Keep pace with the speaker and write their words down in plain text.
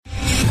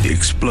the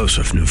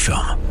explosive new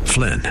film,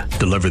 Flynn,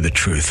 Deliver the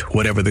Truth,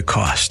 Whatever the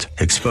Cost,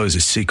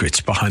 exposes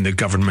secrets behind the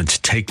government's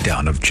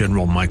takedown of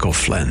General Michael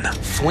Flynn.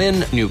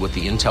 Flynn knew what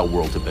the intel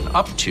world had been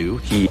up to.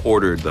 He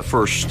ordered the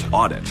first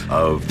audit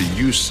of the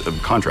use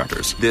of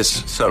contractors.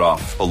 This set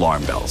off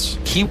alarm bells.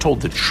 He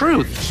told the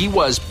truth. He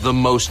was the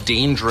most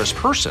dangerous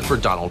person for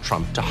Donald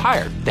Trump to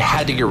hire. They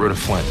had to get rid of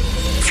Flynn.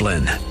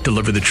 Flynn,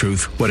 Deliver the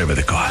Truth, Whatever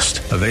the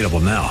Cost. Available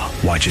now.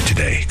 Watch it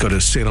today. Go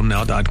to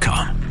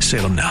salemnow.com.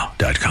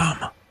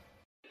 salemnow.com.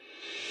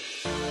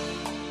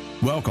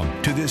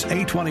 Welcome to this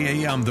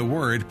 8:20 a.m. The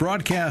Word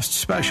broadcast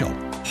special,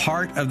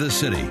 Heart of the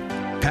City.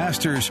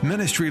 Pastors,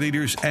 ministry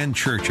leaders, and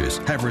churches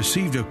have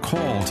received a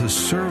call to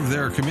serve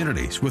their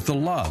communities with the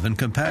love and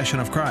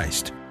compassion of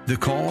Christ. The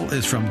call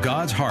is from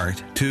God's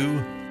heart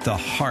to the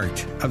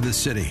heart of the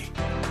city.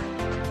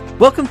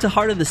 Welcome to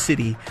Heart of the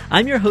City.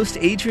 I'm your host,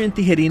 Adrian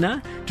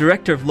Tijerina,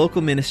 Director of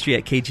Local Ministry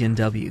at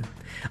KGNW.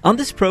 On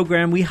this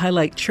program, we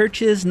highlight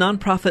churches,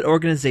 nonprofit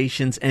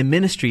organizations, and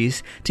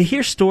ministries to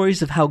hear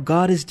stories of how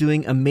God is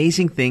doing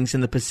amazing things in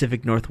the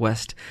Pacific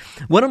Northwest.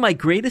 One of my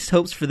greatest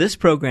hopes for this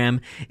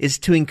program is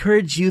to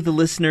encourage you, the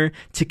listener,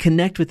 to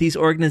connect with these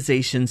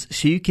organizations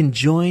so you can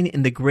join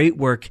in the great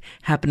work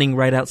happening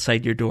right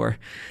outside your door.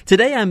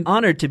 Today, I'm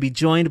honored to be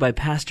joined by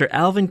Pastor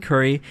Alvin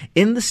Currie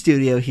in the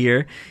studio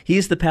here. He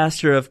is the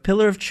pastor of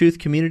Pillar of Truth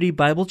Community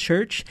Bible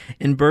Church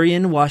in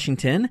Burien,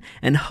 Washington,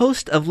 and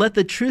host of Let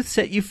the Truth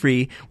Set You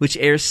Free, which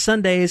airs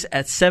Sundays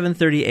at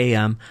 7:30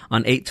 a.m.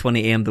 on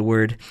 8:20 a.m. The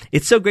Word.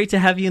 It's so great to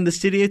have you in the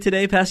studio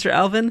today, Pastor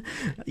Alvin.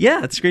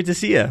 Yeah, it's great to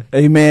see you.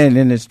 Amen,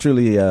 and it's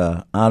truly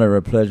an honor,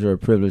 a pleasure, a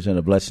privilege, and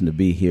a blessing to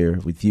be here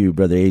with you,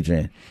 Brother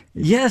Adrian.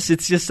 Yes,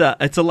 it's just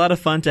it's a lot of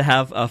fun to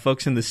have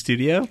folks in the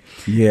studio.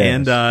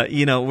 Yes.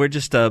 And we're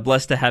just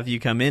blessed to have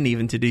you come in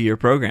even to do your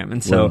program.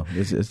 And so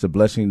it's a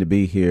blessing to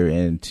be here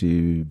and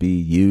to be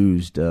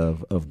used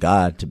of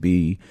God to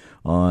be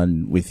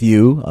on with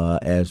you,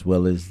 as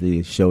well as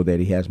the show that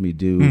he has me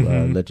do,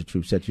 Let the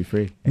Truth Set You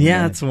Free. Amen.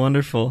 Yeah, it's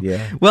wonderful.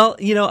 Yeah. Well,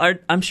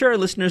 I'm sure our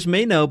listeners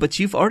may know, but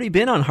you've already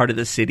been on Heart of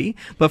the City.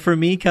 But for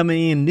me,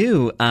 coming in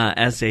new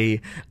as a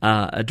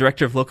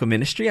director of local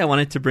ministry, I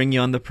wanted to bring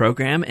you on the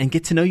program and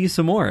get to know you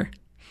some more.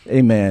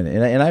 Amen.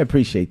 And I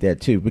appreciate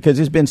that, too, because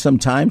it's been some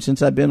time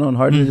since I've been on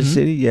Heart of the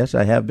City. Yes,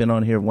 I have been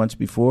on here once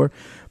before.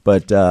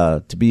 But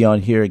to be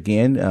on here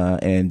again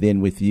and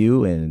then with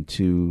you and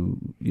to,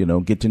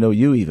 get to know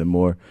you even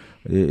more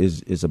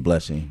is a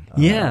blessing.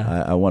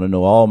 Yeah. I want to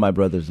know all my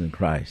brothers in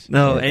Christ.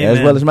 No, as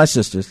amen. well as my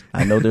sisters.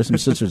 I know there's some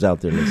sisters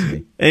out there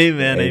listening.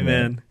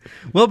 Amen.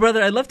 Well,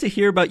 brother, I'd love to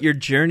hear about your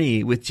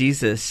journey with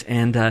Jesus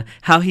and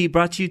how he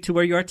brought you to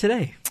where you are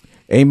today.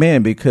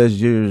 Amen,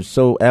 because you're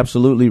so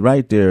absolutely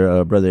right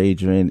there, Brother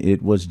Adrian.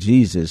 It was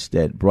Jesus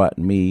that brought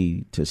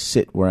me to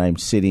sit where I'm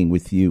sitting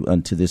with you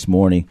unto this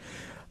morning,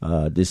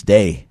 this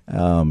day.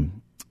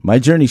 My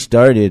journey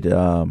started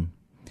a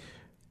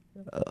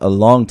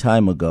long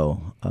time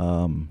ago.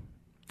 I'm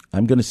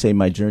going to say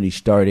my journey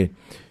started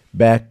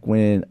back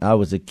when I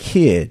was a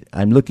kid.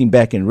 I'm looking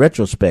back in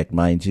retrospect,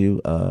 mind you,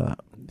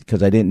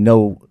 because I didn't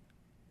know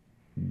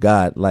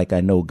God like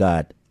I know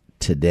God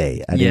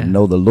today. I didn't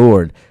know the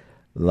Lord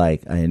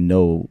like I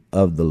know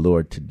of the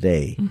Lord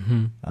today.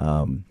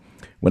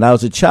 When I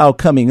was a child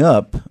coming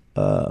up,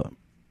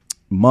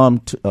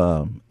 Mom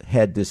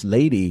had this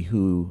lady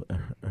who,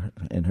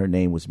 and her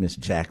name was Miss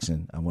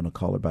Jackson. I want to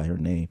call her by her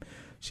name.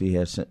 She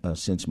has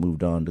since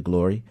moved on to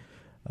glory,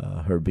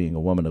 her being a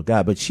woman of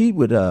God. But she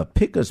would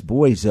pick us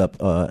boys up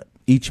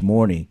each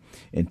morning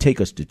and take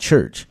us to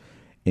church.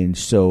 And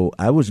so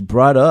I was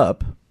brought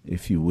up,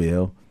 if you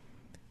will,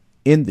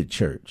 in the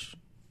church.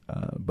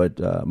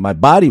 But my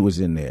body was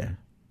in there,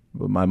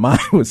 but my mind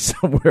was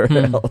somewhere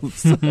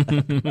else.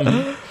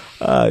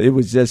 It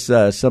was just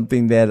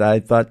something that I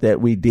thought that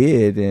we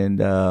did. And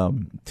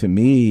to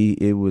me,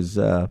 it was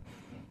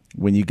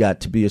when you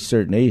got to be a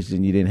certain age,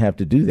 then you didn't have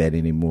to do that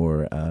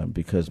anymore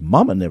because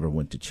Mama never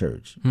went to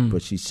church,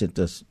 but she sent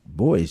us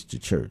boys to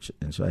church.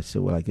 And so I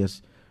said, well, I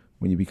guess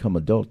when you become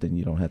adult, then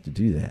you don't have to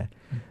do that.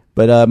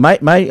 But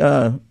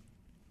my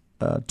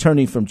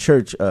turning from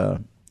church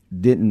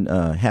didn't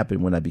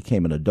happen when I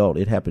became an adult.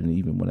 It happened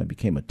even when I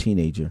became a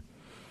teenager.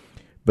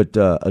 But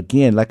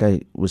again, like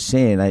I was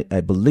saying,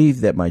 I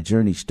believe that my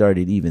journey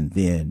started even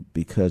then,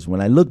 because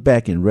when I look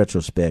back in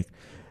retrospect,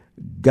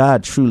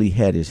 God truly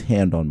had his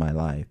hand on my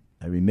life.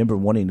 I remember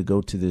wanting to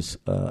go to this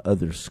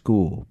other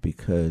school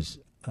because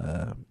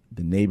the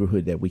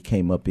neighborhood that we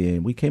came up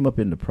in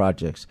the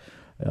projects.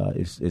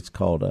 It's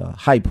called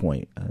High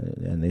Point,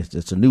 and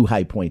it's a new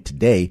High Point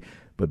today.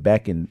 But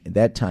back in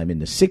that time in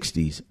the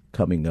 60s,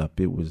 coming up,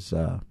 it was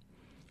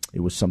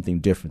something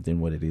different than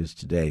what it is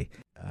today.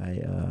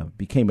 I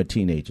became a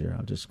teenager.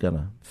 I'm just going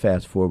to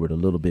fast forward a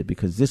little bit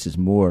because this is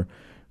more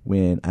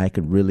when I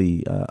could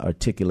really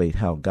articulate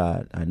how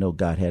I know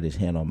God had his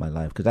hand on my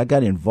life, because I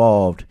got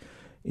involved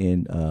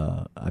in,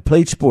 I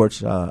played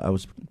sports. I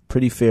was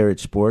pretty fair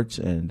at sports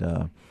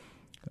and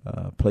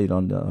played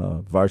on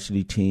the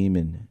varsity team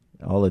and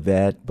all of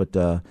that. But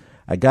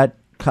I got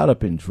caught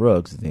up in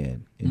drugs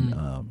then in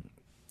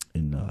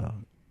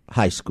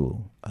high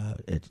school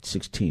at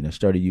 16. I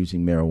started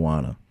using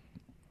marijuana.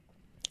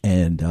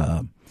 And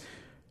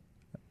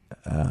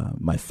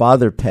my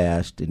father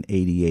passed in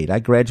 88. I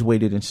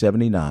graduated in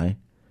 79.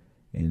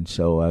 And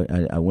so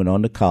I went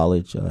on to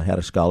college, had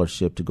a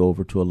scholarship to go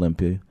over to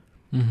Olympic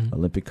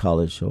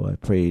College. So I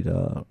played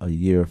a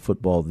year of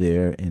football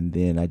there. And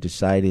then I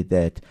decided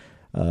that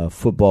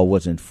football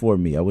wasn't for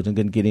me. I wasn't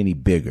going to get any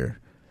bigger.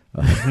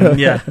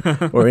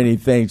 Or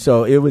anything.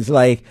 So it was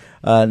like,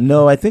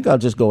 no, I think I'll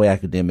just go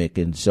academic.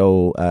 And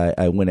so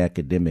I went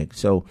academic.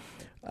 So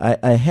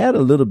I had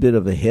a little bit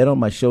of a head on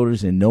my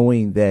shoulders in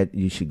knowing that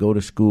you should go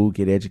to school,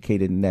 get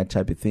educated and that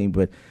type of thing,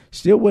 but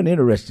still wasn't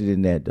interested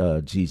in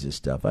that Jesus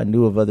stuff. I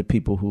knew of other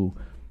people who,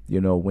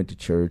 went to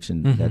church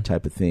and that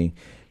type of thing.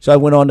 So I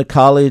went on to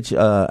college.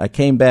 I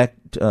came back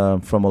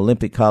from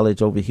Olympic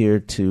College over here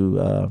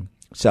to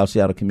South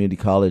Seattle Community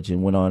College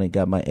and went on and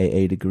got my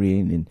AA degree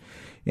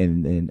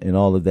and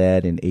all of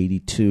that in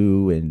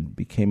 82 and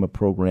became a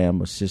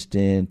program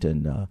assistant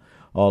and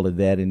all of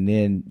that. And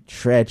then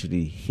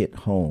tragedy hit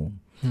home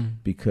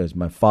because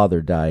my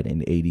father died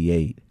in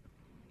 88.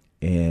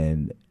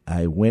 And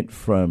I went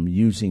from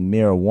using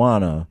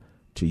marijuana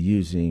to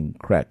using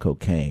crack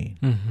cocaine.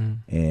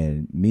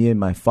 And me and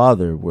my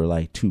father were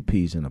like two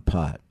peas in a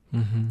pot.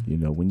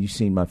 When you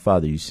seen my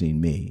father, you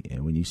seen me.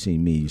 And when you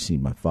seen me, you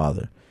seen my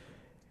father.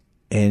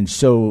 And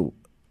so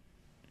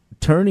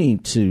turning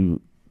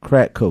to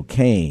crack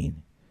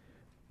cocaine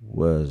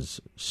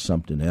was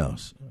something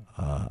else.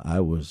 I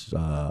was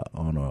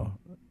on a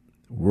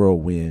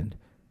whirlwind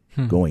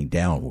going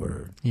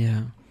downward.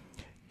 Yeah.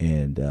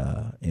 And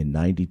in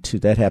 92,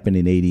 that happened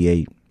in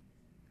 88.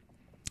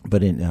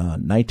 But in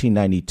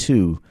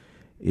 1992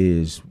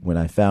 is when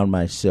I found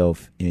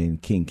myself in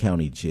King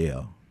County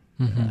Jail.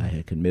 I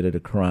had committed a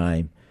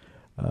crime.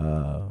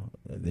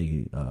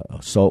 The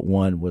assault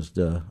 1 was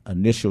the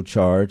initial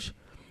charge.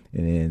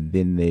 And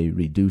then they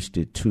reduced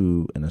it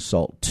to an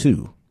assault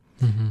 2.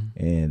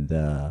 And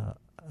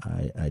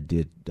I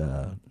did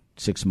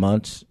 6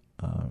 months.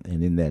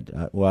 And in that,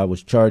 I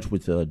was charged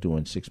with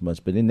doing 6 months.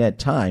 But in that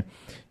time,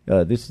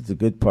 this is the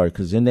good part,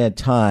 because in that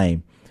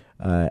time,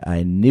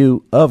 I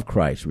knew of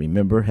Christ,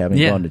 remember, having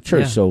gone to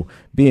church. So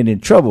being in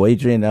trouble,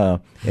 Adrian, and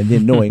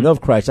then knowing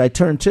of Christ, I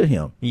turned to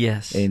him.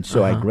 Yes. And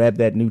so I grabbed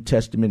that New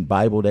Testament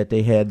Bible that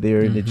they had there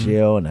in the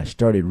jail, and I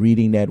started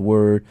reading that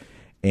word.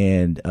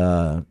 And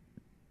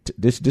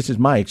this is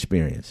my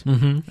experience.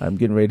 I'm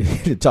getting ready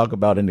to talk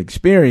about an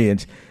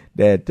experience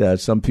that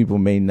some people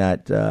may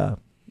not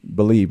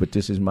believe, but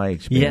this is my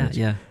experience.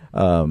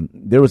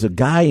 There was a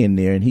guy in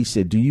there, and he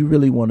said, "Do you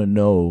really want to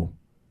know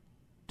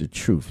the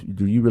truth?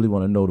 Do you really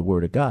want to know the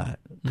Word of God?"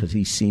 Because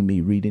he's seen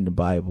me reading the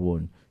Bible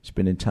and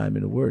spending time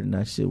in the Word. And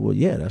I said, "Well,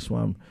 yeah, that's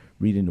why I'm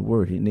reading the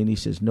Word." And then he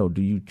says, "No,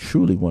 do you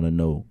truly want to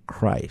know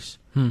Christ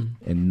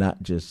and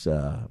not just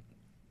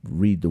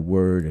read the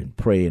Word and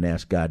pray and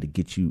ask God to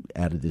get you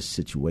out of this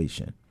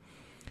situation?"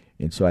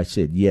 And so I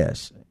said,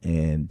 yes.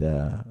 And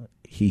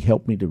he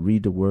helped me to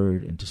read the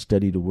Word and to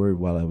study the Word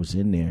while I was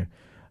in there.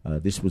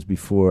 This was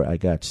before I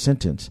got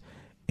sentenced.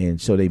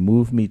 And so they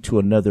moved me to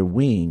another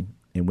wing.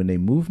 And when they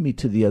moved me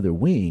to the other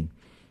wing,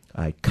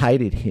 I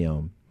kited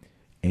him.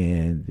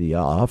 And the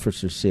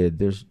officer said,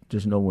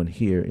 there's no one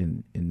here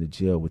in the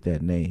jail with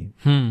that name.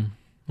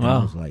 Wow.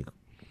 I was like,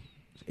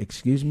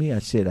 excuse me? I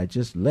said, I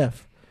just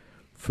left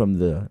from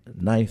the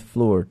 9th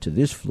floor to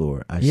this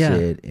floor. I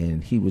said,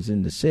 and he was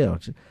in the cell.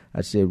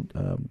 I said,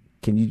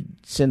 can you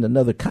send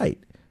another kite?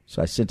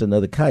 So I sent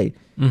another kite,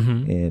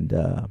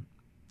 and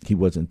he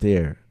wasn't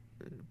there.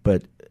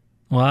 But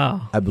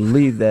wow, I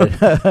believe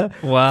that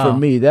for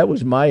me, that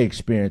was my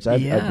experience. I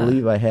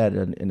believe I had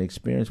an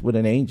experience with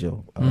an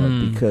angel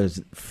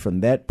because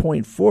from that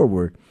point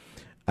forward,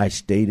 I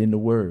stayed in the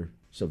Word.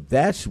 So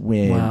that's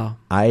when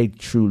I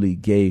truly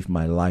gave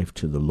my life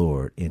to the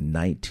Lord in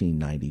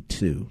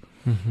 1992.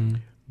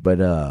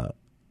 But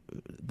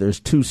there's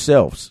two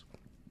selves.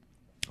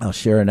 I'll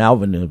share an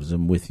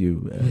Alvinism with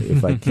you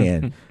if I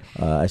can.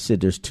 I said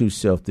there's two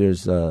self.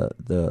 There's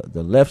the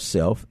left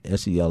self,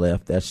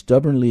 SELF, that's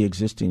stubbornly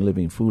existing,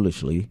 living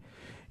foolishly.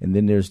 And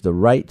then there's the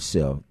right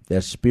self,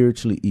 that's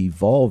spiritually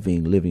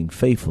evolving, living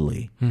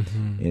faithfully.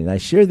 And I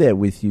share that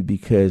with you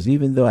because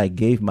even though I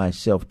gave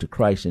myself to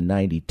Christ in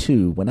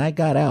 92, when I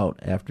got out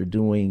after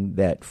doing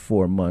that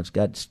 4 months,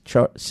 got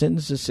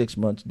sentenced to 6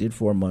 months, did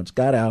 4 months,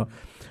 got out,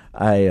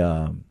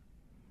 I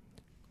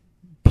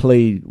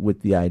played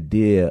with the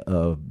idea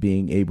of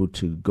being able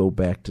to go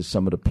back to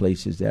some of the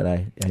places that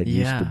I had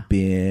used to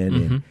been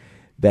and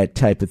that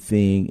type of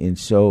thing. And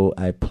so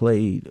I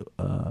played,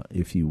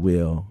 if you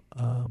will,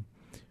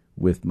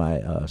 with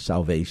my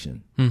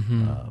salvation,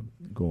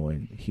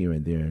 going here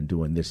and there and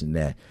doing this and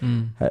that.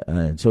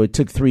 And so it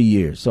took 3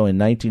 years. So in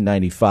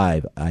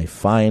 1995, I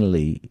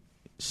finally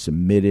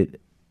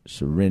submitted,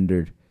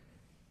 surrendered,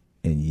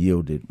 and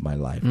yielded my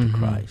life to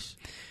Christ.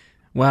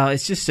 Wow,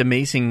 it's just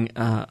amazing.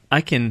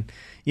 I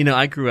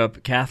grew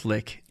up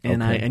Catholic,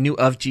 and Okay. I knew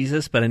of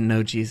Jesus, but I didn't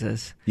know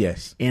Jesus.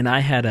 Yes. And I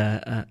had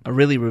a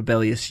really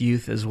rebellious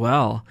youth as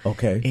well.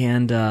 Okay.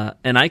 And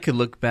I could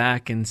look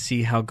back and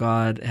see how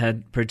God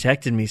had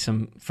protected me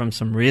from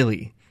some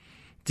really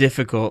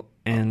difficult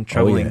and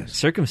troubling yes.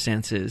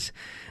 circumstances.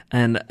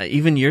 And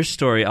even your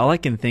story, all I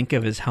can think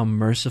of is how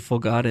merciful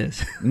God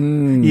is,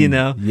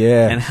 Yes.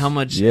 and how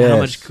much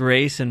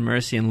grace and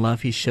mercy and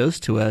love He shows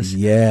to us.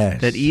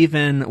 Yes. That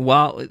even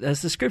while,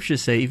 as the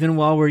scriptures say, even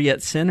while we're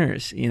yet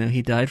sinners,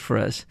 He died for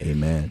us.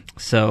 Amen.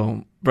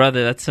 So,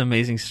 brother, that's an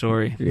amazing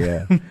story.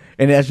 Yeah.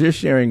 And as you're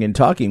sharing and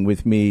talking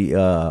with me,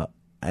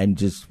 I'm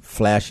just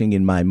flashing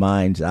in my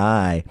mind's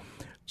eye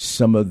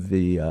some of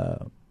the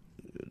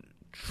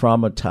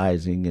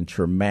traumatizing and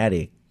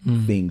traumatic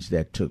things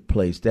that took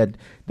place that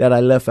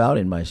I left out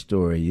in my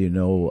story.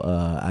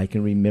 I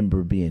can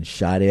remember being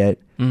shot at,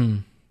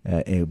 and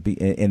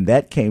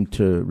that came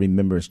to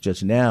remembrance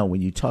just now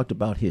when you talked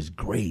about His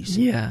grace.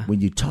 Yeah. When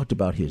you talked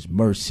about His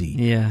mercy.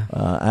 Yeah.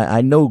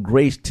 I know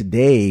grace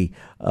today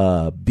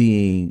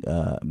being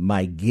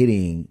my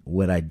getting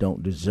what I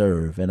don't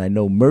deserve, and I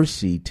know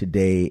mercy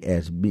today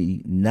as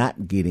me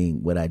not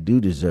getting what I do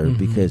deserve,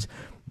 because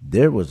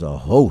there was a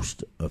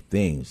host of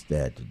things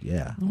that,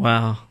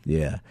 Wow.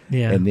 Yeah.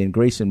 Yeah. And then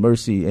grace and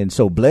mercy. And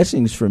so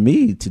blessings for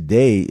me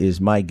today is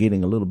my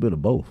getting a little bit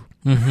of both.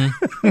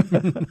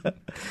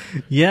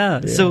 Yeah.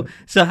 So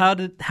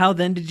how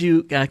then did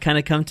you kind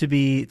of come to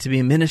be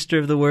a minister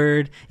of the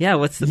Word? Yeah.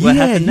 What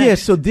happened next? Yeah.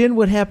 So then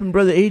what happened,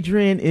 Brother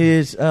Adrian,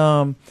 is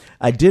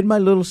I did my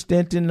little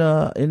stint in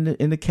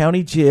the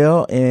county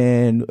jail,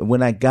 and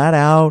when I got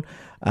out,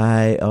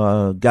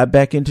 I got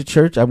back into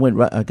church. I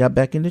got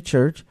back into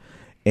church.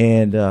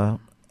 And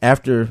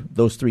after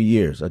those 3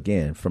 years,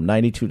 again, from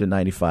 92 to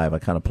 95, I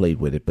kind of played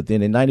with it. But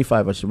then in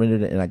 95, I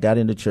surrendered it, and I got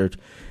into church.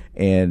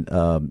 And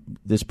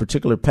this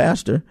particular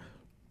pastor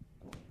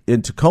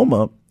in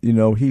Tacoma,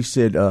 he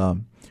said,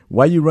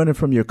 why are you running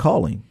from your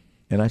calling?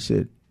 And I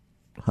said,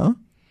 huh?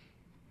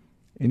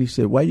 And he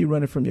said, why are you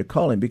running from your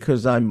calling?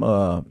 Because I'm,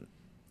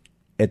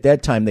 at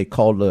that time, they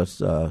called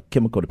us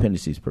chemical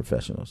dependencies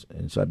professionals.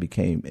 And so I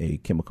became a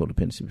chemical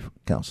dependency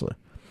counselor.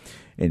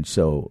 And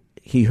so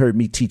he heard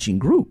me teaching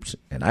groups,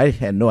 and I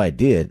had no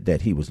idea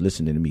that he was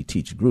listening to me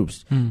teach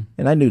groups. And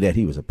I knew that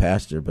he was a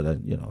pastor, but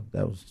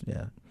that was.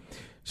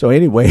 So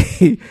anyway,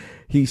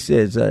 he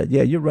says,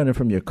 you're running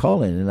from your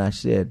calling. And I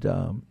said,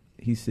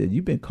 he said,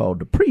 you've been called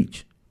to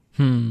preach.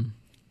 And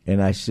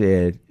I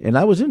said, and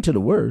I was into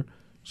the Word.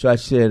 So I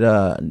said,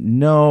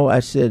 no, I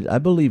said, I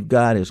believe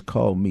God has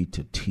called me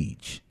to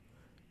teach.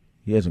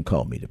 He hasn't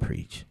called me to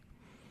preach.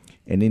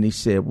 And then he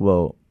said,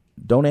 well,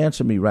 don't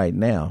answer me right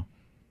now.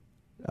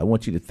 I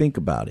want you to think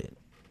about it.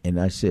 And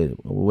I said,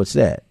 well, what's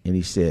that? And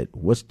he said,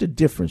 what's the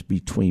difference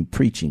between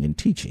preaching and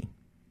teaching?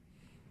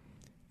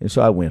 And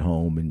so I went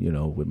home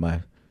and, with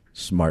my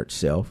smart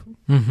self,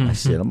 I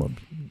said, I'm going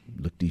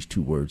to look these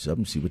two words up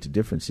and see what the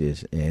difference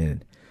is.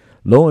 And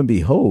lo and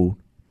behold,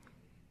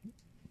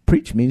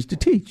 preach means to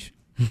teach.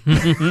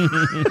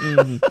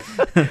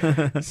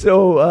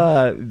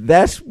 So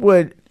that's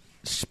what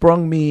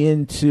sprung me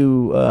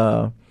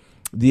into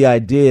the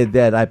idea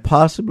that I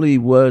possibly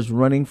was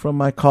running from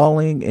my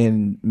calling,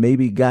 and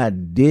maybe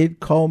God did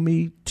call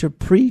me to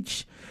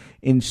preach.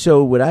 And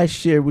so what I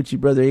share with you,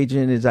 Brother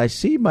Adrian, is I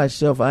see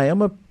myself, I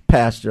am a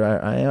pastor,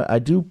 I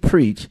do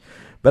preach,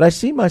 but I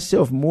see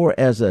myself more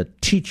as a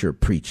teacher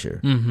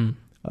preacher. And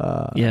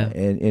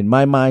in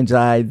my mind's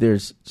eye,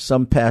 there's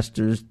some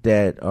pastors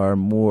that are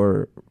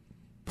more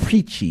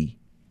preachy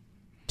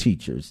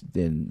teachers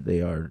than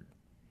they are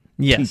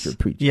teacher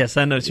preacher. Yes,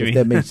 I know what you mean.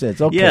 That makes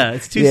sense. Okay. Yeah,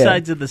 it's two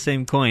sides of the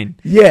same coin.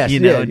 Yes, it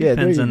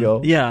depends there you go.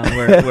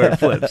 where it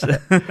flips.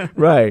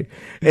 Right.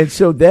 And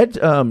so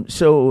that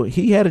so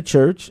he had a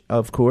church,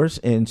 of course,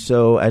 and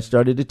so I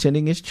started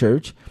attending his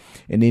church,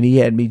 and then he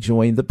had me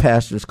join the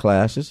pastor's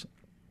classes.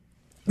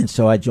 And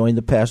so I joined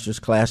the pastor's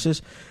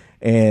classes,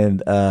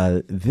 and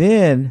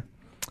then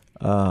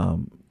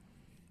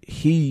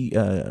he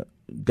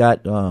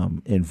got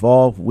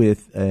involved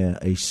with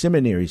a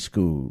seminary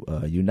school,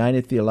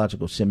 United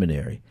Theological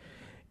Seminary,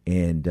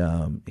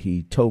 and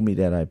he told me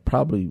that I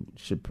probably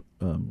should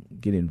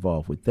get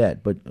involved with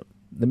that. But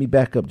let me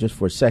back up just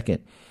for a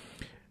second.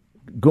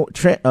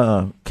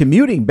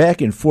 Commuting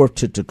back and forth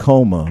to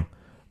Tacoma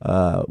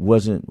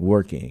wasn't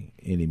working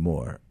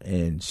anymore,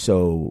 and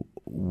so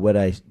what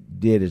I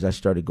did is I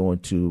started going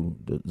to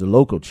the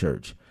local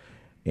church,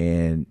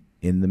 and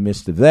in the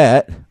midst of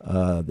that,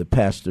 the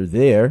pastor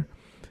there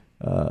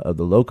of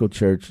the local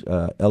church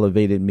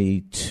elevated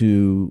me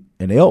to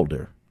an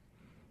elder.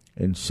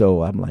 And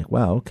so I'm like,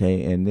 wow,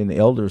 okay. And then the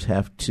elders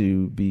have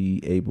to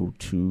be able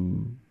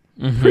to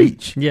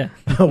preach. Yeah.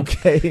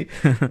 Okay.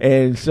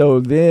 And so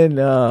then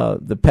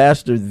the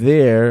pastor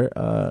there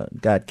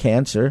got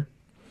cancer.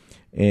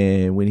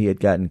 And when he had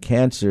gotten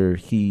cancer,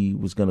 he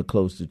was going to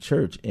close the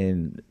church.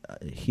 And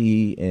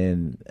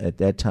at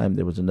that time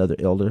there was another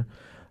elder.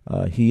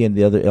 He and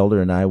the other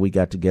elder and we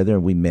got together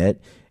and we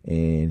met.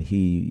 and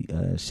he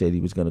said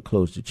he was going to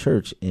close the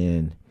church.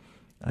 And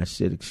I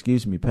said,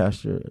 "Excuse me,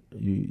 Pastor,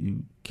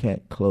 you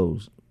can't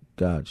close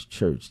God's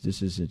church.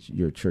 This isn't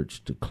your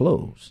church to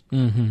close."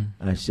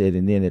 I said,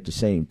 and then at the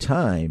same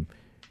time,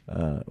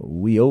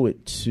 we owe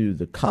it to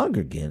the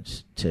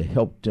congregants to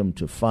help them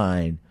to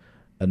find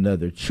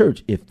another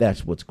church if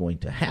that's what's going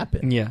to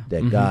happen,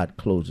 that God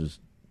closes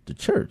the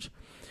church.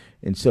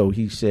 And so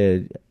he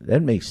said,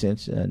 that makes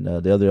sense. And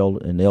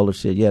the elder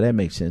said, yeah, that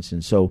makes sense.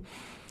 And so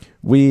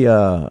we,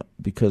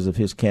 because of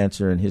his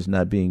cancer and his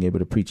not being able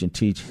to preach and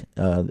teach,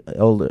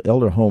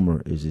 Elder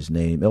Homer is his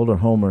name. Elder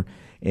Homer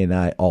and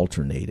I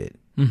alternated.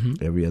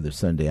 Every other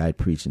Sunday I'd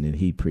preach and then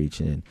he'd preach.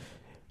 And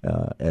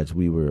as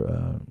we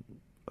were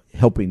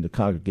helping the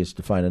congregants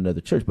to find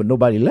another church, but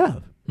nobody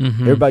left.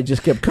 Everybody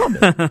just kept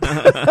coming.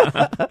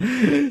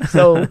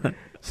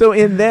 So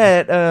in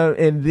that,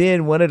 and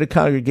then one of the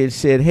congregants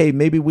said, "Hey,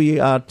 maybe we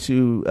ought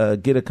to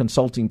get a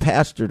consulting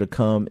pastor to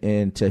come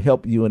and to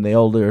help you and the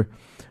elder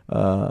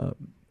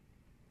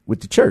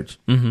with the church."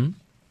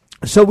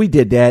 So we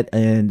did that,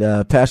 and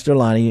Pastor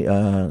Lonnie,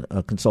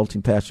 a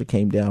consulting pastor,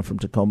 came down from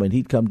Tacoma, and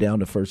he'd come down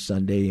the first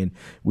Sunday, and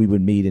we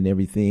would meet and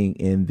everything.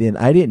 And then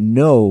I didn't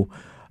know,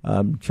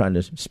 I'm trying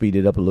to speed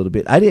it up a little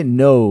bit, I didn't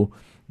know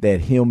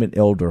that him and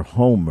Elder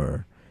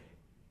Homer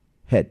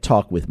had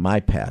talked with my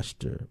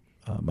pastor,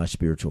 my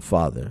spiritual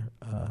father,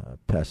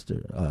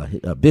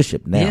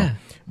 Bishop now,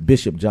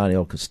 Bishop John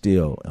L.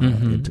 Castile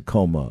in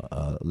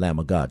Tacoma, Lamb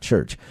of God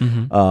Church.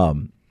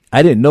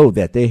 I didn't know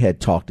that they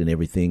had talked and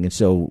everything. And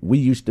so we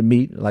used to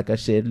meet, like I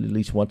said, at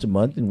least once a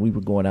month, and we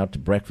were going out to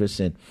breakfast.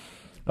 And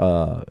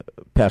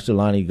Pastor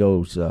Lonnie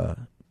goes,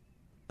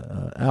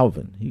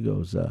 Alvin, he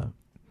goes,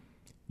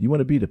 "You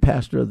want to be the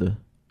pastor of the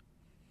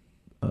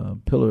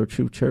Pillar of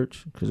Truth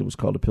Church?" Because it was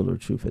called the Pillar of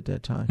Truth at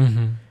that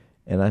time.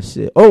 And I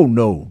said, "Oh,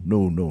 no. He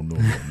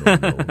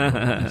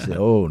said,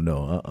 "Oh,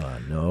 no,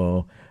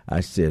 no." I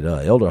said,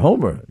 "Elder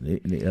Homer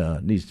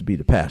needs to be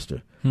the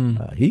pastor.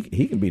 He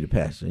can be the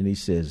pastor." And he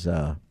says,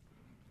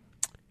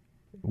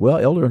 "Well,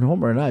 Elder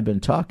Homer and I have been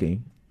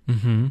talking,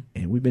 and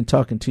we've been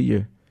talking to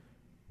your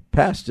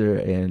pastor,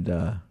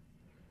 and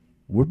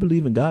we're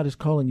believing God is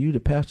calling you to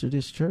pastor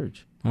this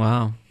church.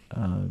 Wow.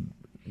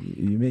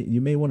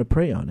 You may want to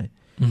pray on it."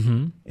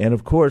 And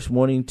of course,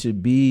 wanting to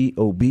be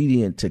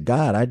obedient to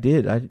God, I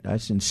did. I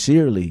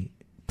sincerely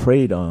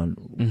prayed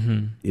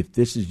on, if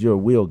this is your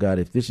will, God,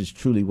 if this is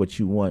truly what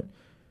you want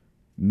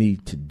me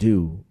to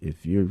do,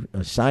 if you're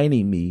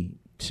assigning me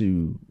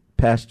to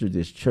pastor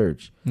this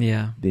church,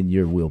 then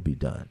your will be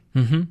done.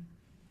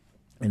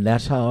 And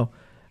that's how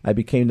I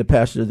became the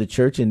pastor of the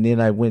church. And then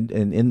I went,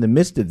 and in the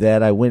midst of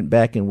that, I went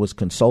back and was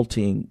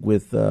consulting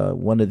with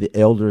one of the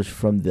elders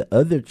from the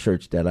other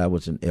church that I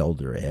was an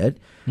elder at.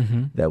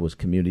 That was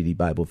Community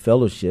Bible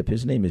Fellowship.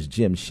 His name is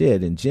Jim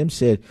Shedd. And Jim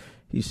said,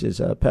 he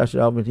says, "Pastor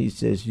Alvin," he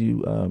says,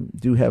 "you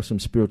do have some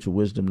spiritual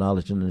wisdom,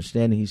 knowledge, and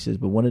understanding." He says,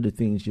 "But one of the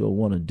things you'll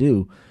want to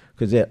do,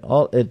 because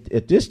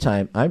at this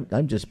time,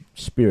 I'm just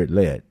spirit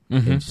led.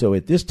 And so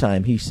at this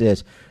time, he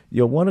says,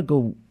 you'll want to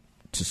go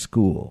to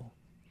school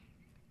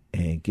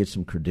and get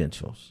some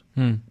credentials,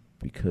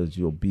 because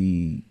you'll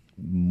be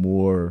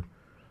more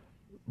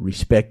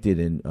respected,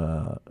 and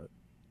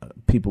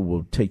people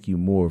will take you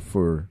more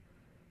for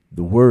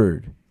the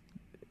word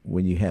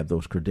when you have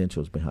those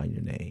credentials behind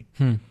your name."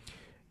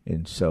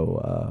 And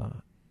so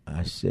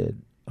I said,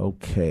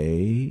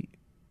 okay,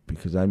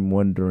 because I'm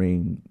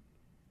wondering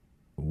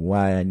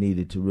why I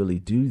needed to really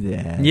do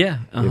that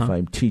if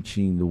I'm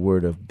teaching the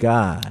word of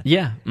God.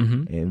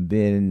 And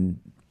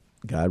then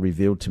God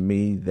revealed to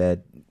me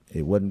that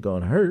it wasn't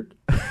going to hurt.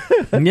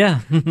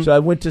 So I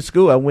went to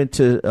school. I went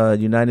to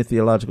United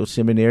Theological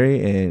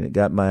Seminary and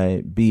got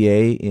my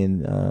BA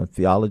in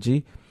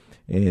theology.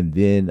 And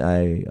then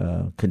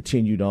I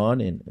continued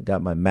on and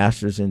got my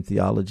master's in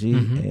theology.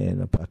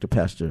 And Dr.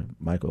 Pastor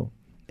Michael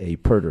A.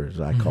 Perter, as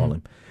I call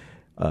him,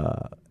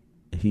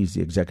 he's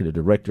the executive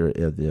director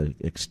of the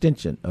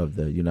extension of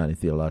the United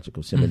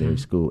Theological Seminary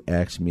School,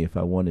 asked me if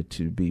I wanted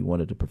to be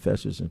one of the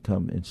professors and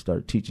come and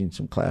start teaching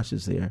some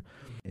classes there.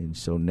 And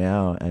so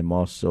now I'm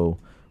also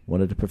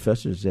one of the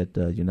professors at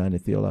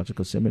United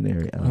Theological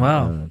Seminary,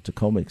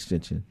 Tacoma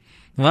Extension.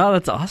 Wow,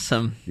 that's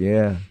awesome.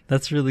 Yeah.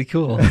 That's really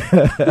cool.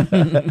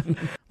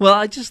 Well,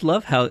 I just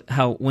love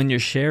how when you're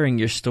sharing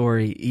your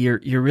story,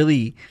 you're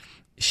really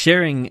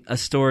sharing a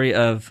story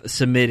of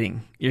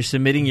submitting. You're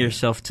submitting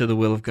yourself to the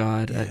will of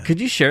God.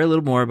 Could you share a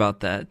little more about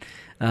that,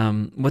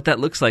 what that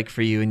looks like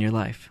for you in your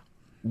life?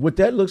 What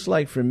that looks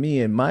like for me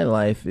in my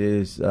life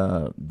is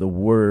the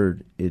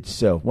word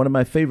itself. One of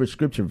my favorite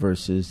scripture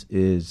verses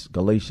is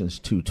Galatians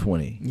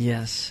 2:20.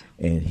 Yes.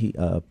 And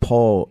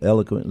Paul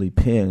eloquently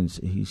pens,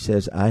 he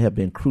says, "I have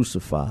been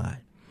crucified.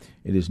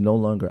 It is no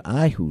longer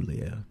I who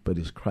live, but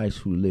it's Christ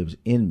who lives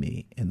in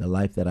me. And the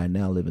life that I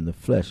now live in the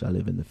flesh, I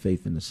live in the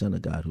faith in the Son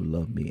of God who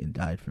loved me and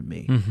died for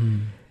me."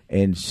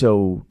 And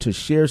so to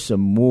share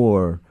some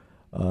more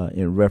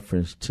in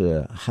reference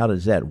to how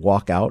does that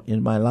walk out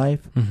in my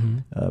life,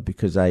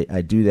 because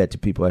I do that to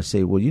people. I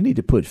say, well, you need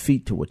to put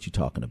feet to what you're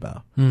talking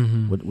about.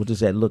 What does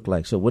that look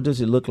like? So what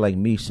does it look like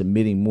me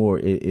submitting more?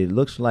 It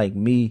looks like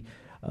me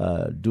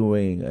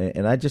doing,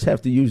 and I just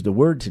have to use the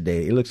word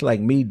today, it looks like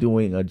me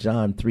doing a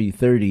John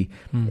 3:30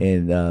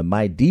 and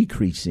my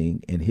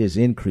decreasing and his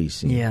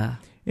increasing. Yeah.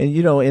 And,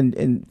 you know,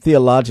 and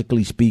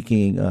theologically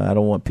speaking, I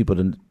don't want people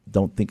to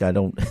don't think I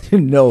don't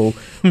know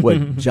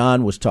what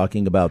John was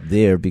talking about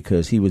there,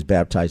 because he was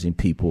baptizing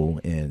people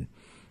and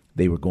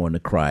they were going to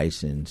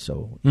Christ. And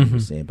so he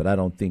was saying, but I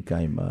don't think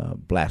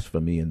I'm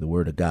blasphemy in the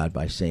word of God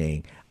by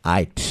saying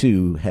I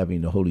too,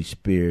 having the Holy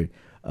Spirit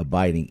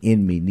abiding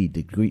in me, need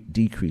to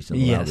decrease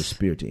and allow the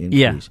Spirit to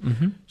increase.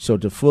 Yeah. So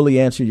to fully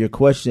answer your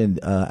question,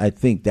 I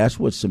think that's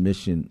what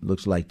submission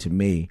looks like to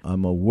me.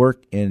 I'm a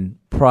work in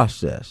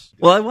process.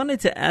 Well, I wanted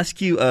to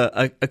ask you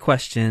a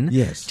question.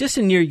 Yes. Just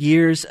in your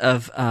years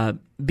of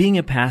being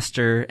a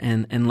pastor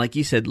and like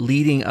you said,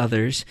 leading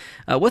others,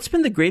 what's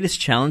been the greatest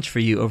challenge for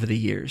you over the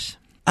years?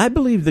 I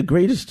believe the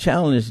greatest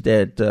challenge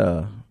that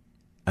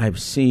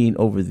I've seen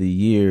over the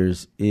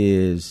years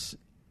is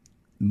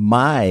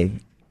my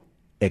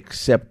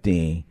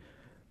accepting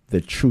the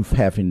truth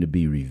having to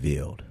be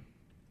revealed.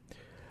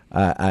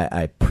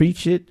 I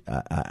preach it,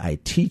 I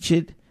teach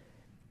it,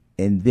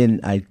 and then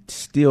I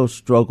still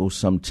struggle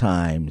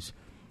sometimes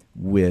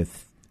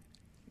with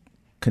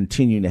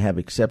continuing to have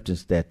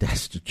acceptance that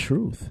that's the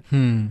truth.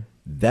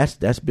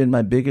 That's been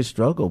my biggest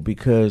struggle,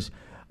 because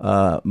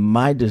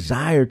my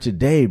desire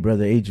today,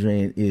 Brother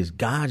Adrian, is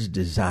God's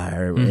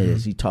desire,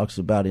 as he talks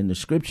about in the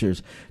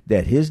scriptures,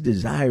 that his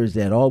desire is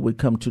that all would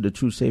come to the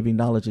true saving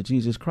knowledge of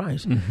Jesus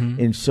Christ.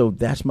 And so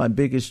that's my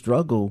biggest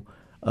struggle,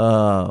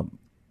 not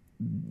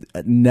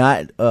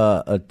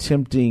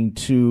attempting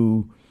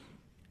to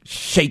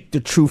shake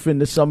the truth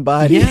into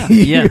somebody,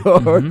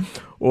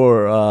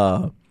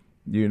 or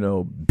you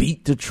know,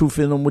 beat the truth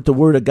in them with the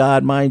word of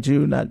God, mind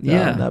you, not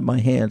my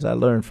hands. I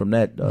learned from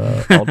that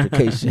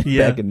altercation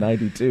back in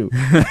 '92.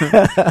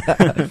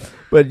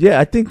 But yeah,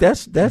 I think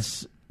that's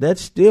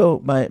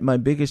still my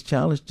biggest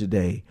challenge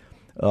today.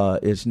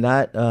 It's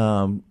not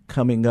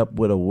coming up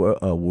with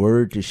a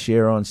word to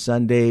share on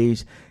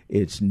Sundays.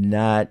 It's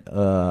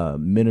not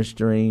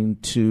ministering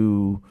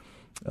to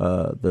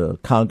the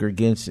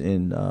congregants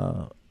in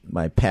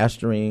my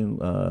pastoring,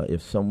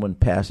 if someone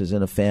passes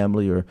in a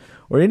family, or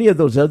any of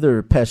those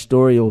other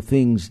pastoral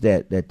things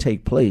that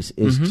take place.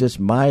 It's just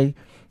my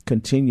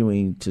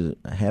continuing to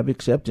have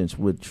acceptance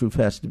with truth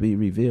has to be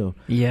revealed.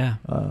 Yeah.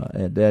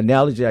 And the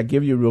analogy I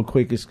give you real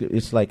quick is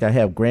it's like I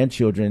have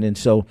grandchildren, and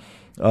so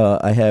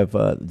I have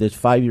this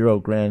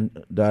 5-year-old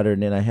granddaughter,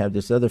 and then I have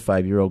this other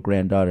 5-year-old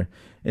granddaughter.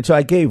 And so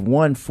I gave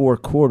one 4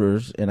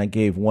 quarters, and I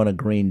gave one a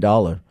green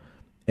dollar.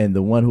 And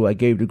the one who I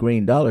gave the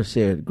green dollar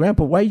said,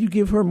 "Grandpa, why you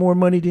give her more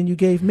money than you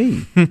gave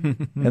me?"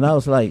 And I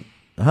was like,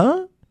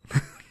 huh?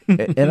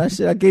 And I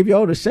said, "I gave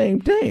y'all the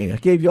same thing. I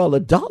gave y'all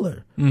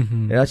 $1.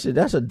 And I said,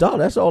 "That's $1.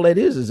 That's all that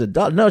is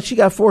 $1. No, she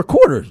got 4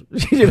 quarters.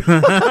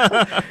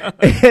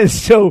 And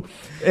so,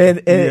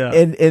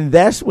 and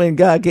that's when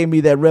God gave me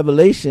that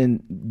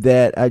revelation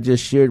that I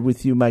just shared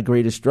with you, my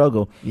greatest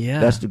struggle. Yeah.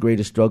 That's the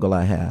greatest struggle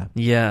I have.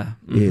 Yeah.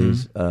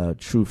 Is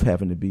truth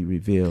having to be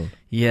revealed.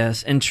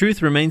 Yes, and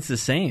truth remains the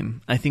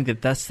same. I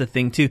think that's the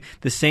thing too.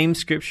 The same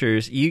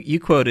scriptures you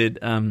quoted,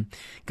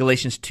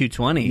 Galatians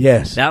 2:20.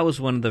 Yes, that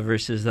was one of the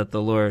verses that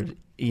the Lord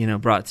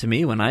brought to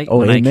me when I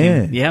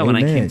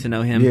came to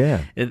know Him.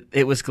 Yeah,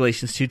 it was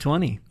Galatians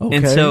 2:20. Okay.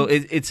 And so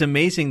it's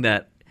amazing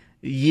that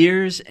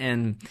years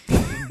and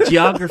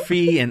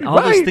geography and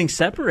all those things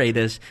separate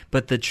us,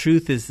 but the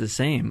truth is the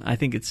same. I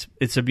think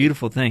it's a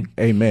beautiful thing.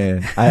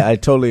 Amen. I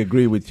totally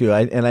agree with you,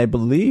 and I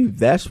believe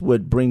that's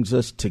what brings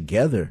us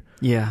together.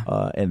 Yeah,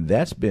 and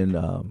that's been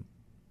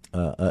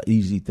an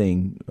easy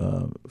thing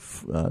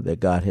that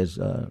God has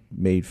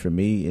made for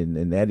me,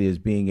 and that is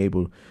being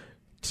able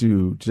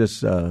to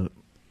just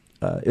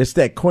it's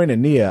that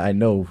koinonia, I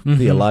know,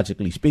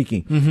 theologically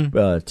speaking,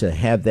 to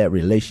have that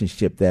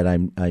relationship that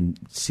I'm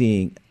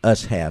seeing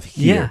us have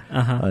here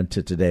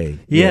unto today.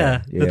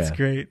 Yeah, that's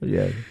great.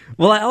 Yeah.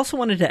 Well, I also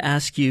wanted to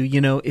ask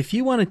you, if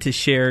you wanted to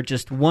share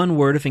just one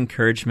word of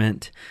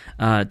encouragement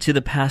to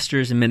the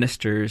pastors and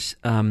ministers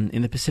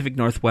in the Pacific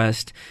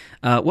Northwest,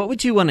 what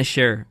would you want to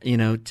share,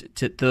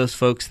 to those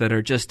folks that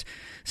are just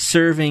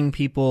serving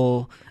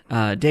people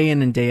day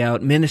in and day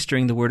out,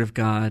 ministering the Word of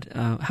God?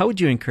 How would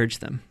you encourage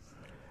them?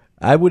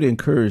 I would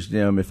encourage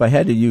them, if I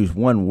had to use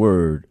one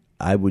word,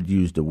 I would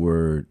use the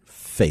word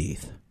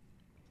faith.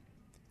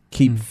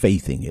 Keep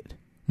faithing it.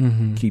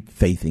 Keep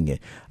faithing it.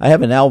 I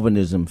have an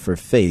Alvinism for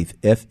faith,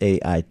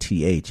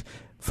 Faith.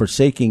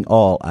 Forsaking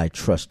all, I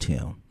trust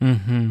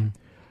Him.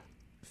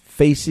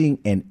 Facing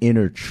an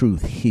inner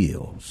truth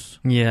heals.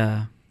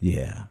 Yeah.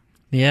 Yeah.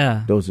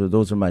 Yeah. Those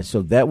are my,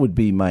 so that would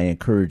be my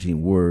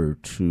encouraging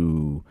word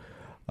to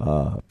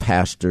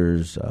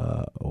pastors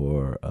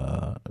or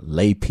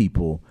lay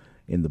people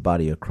in the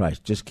body of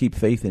Christ. Just keep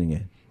faithing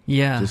it.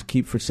 Yeah. Just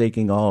keep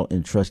forsaking all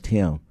and trust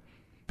Him,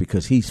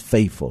 because he's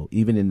faithful,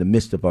 even in the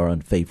midst of our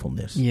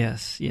unfaithfulness.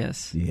 Yes,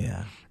 yes.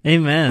 Yeah.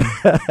 Amen.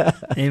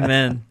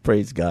 Amen.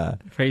 Praise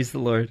God. Praise the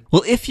Lord.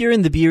 Well, if you're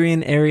in the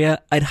Burien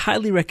area, I'd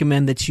highly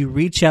recommend that you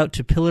reach out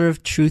to Pillar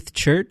of Truth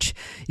Church.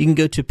 You can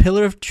go to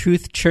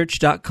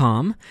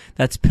pillaroftruthchurch.com.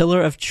 That's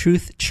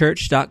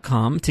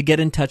pillaroftruthchurch.com to get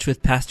in touch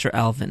with Pastor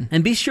Alvin.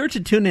 And be sure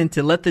to tune in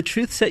to Let the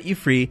Truth Set You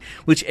Free,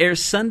 which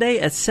airs Sunday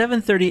at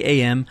 7:30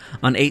 a.m.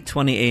 on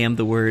 820 a.m.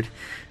 The Word.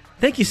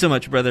 Thank you so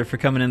much, brother, for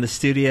coming in the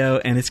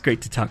studio, and it's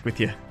great to talk with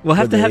you. We'll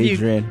have to have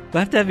you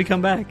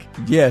come back.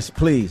 Yes,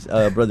 please,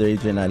 Brother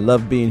Adrian. I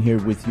love being here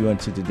with you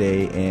until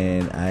today,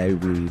 and I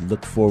really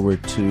look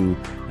forward to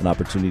an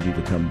opportunity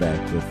to come back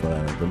if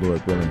the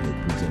Lord willing to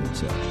present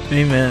Himself.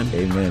 Amen.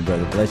 Amen,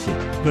 brother. Bless you.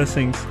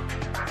 Blessings.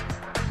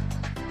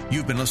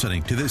 You've been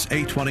listening to this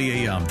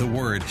 820 AM The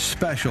Word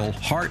special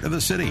Heart of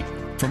the City.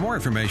 For more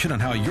information on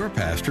how your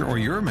pastor or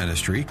your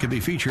ministry can be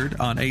featured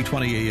on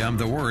 820 AM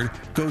The Word,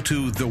 go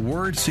to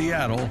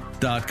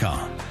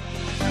thewordseattle.com.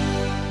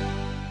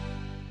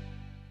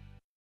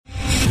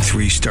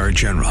 3-star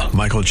General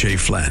Michael J.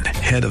 Flynn,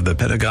 head of the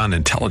Pentagon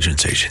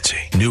Intelligence Agency,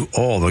 knew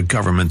all the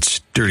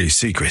government's dirty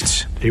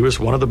secrets. He was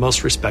one of the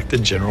most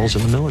respected generals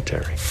in the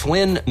military.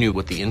 Flynn knew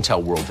what the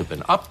intel world had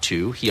been up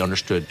to. He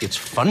understood its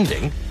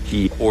funding.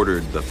 He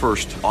ordered the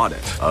first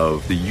audit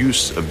of the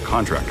use of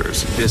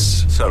contractors.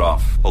 This set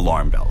off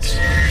alarm bells.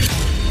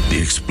 The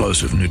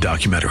explosive new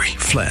documentary,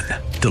 Flynn,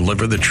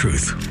 Deliver the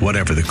Truth,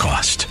 Whatever the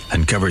Cost,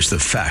 uncovers the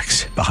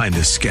facts behind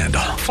this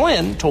scandal.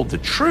 Flynn told the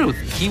truth.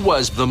 He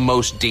was the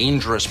most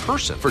dangerous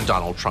person for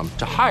Donald Trump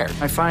to hire.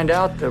 I find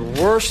out the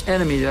worst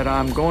enemy that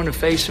I'm going to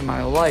face in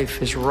my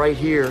life is right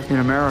here in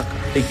America.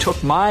 They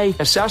took my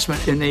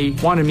assessment and they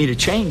wanted me to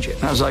change it.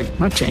 And I was like, I'm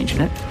not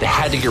changing it. They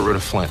had to get rid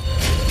of Flynn.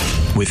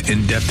 With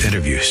in-depth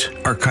interviews,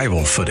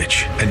 archival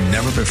footage, and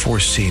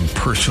never-before-seen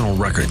personal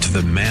records of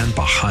the man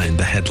behind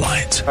the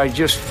headlines. I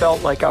just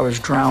felt like I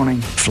was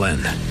drowning. Flynn,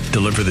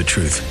 Deliver the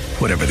Truth,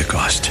 Whatever the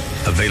Cost.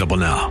 Available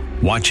now.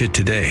 Watch it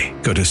today.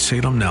 Go to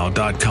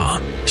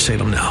salemnow.com.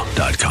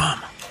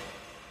 salemnow.com.